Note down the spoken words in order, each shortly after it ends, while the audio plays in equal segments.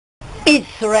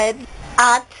It's red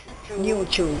at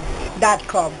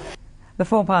youtube.com. The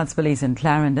Four Parts Police in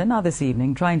Clarendon are this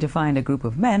evening trying to find a group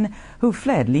of men who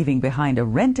fled, leaving behind a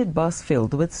rented bus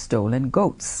filled with stolen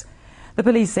goats. The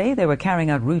police say they were carrying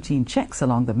out routine checks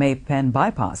along the Maypen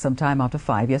bypass sometime after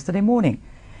 5 yesterday morning.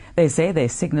 They say they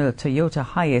signaled a Toyota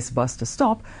Hiace bus to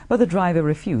stop, but the driver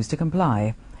refused to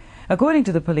comply. According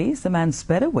to the police, the man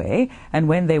sped away, and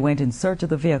when they went in search of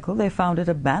the vehicle, they found it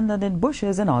abandoned in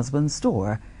bushes in Osborne's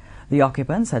store. The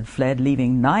occupants had fled,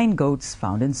 leaving 9 goats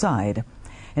found inside.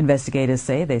 Investigators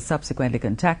say they subsequently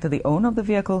contacted the owner of the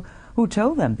vehicle, who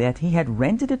told them that he had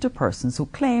rented it to persons who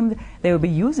claimed they would be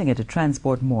using it to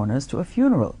transport mourners to a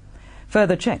funeral.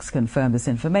 Further checks confirm this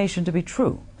information to be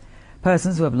true.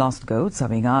 Persons who have lost goats are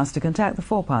being asked to contact the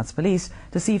Four Parts Police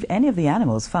to see if any of the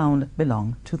animals found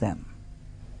belong to them.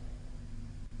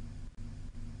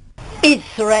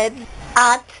 It's red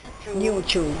at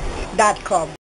youtube.com.